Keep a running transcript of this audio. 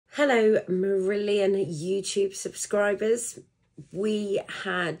Hello, Marillion YouTube subscribers. We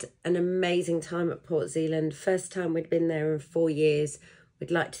had an amazing time at Port Zélande. First time we'd been there in 4 years.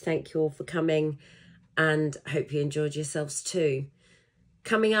 We'd like to thank you all for coming and hope you enjoyed yourselves too.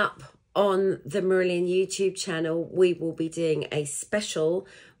 Coming up on the Marillion YouTube channel, we will be doing a special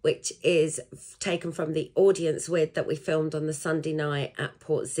which is taken from the audience with that we filmed on the Sunday night at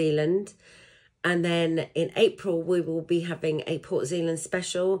Port Zélande. And then in April, we will be having a Port Zélande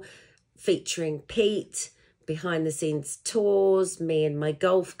special featuring Pete, behind the scenes tours, me and my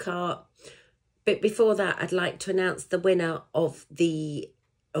golf cart. But before that, I'd like to announce the winner of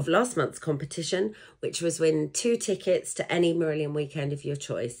last month's competition, which was win 2 tickets to any Marillion weekend of your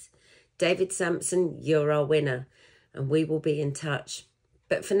choice. David Sampson, you're our winner, and we will be in touch.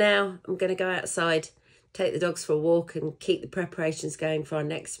 But for now, I'm going to go outside, take the dogs for a walk and keep the preparations going for our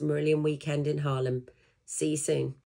next Marillion weekend in Harlem. See you soon.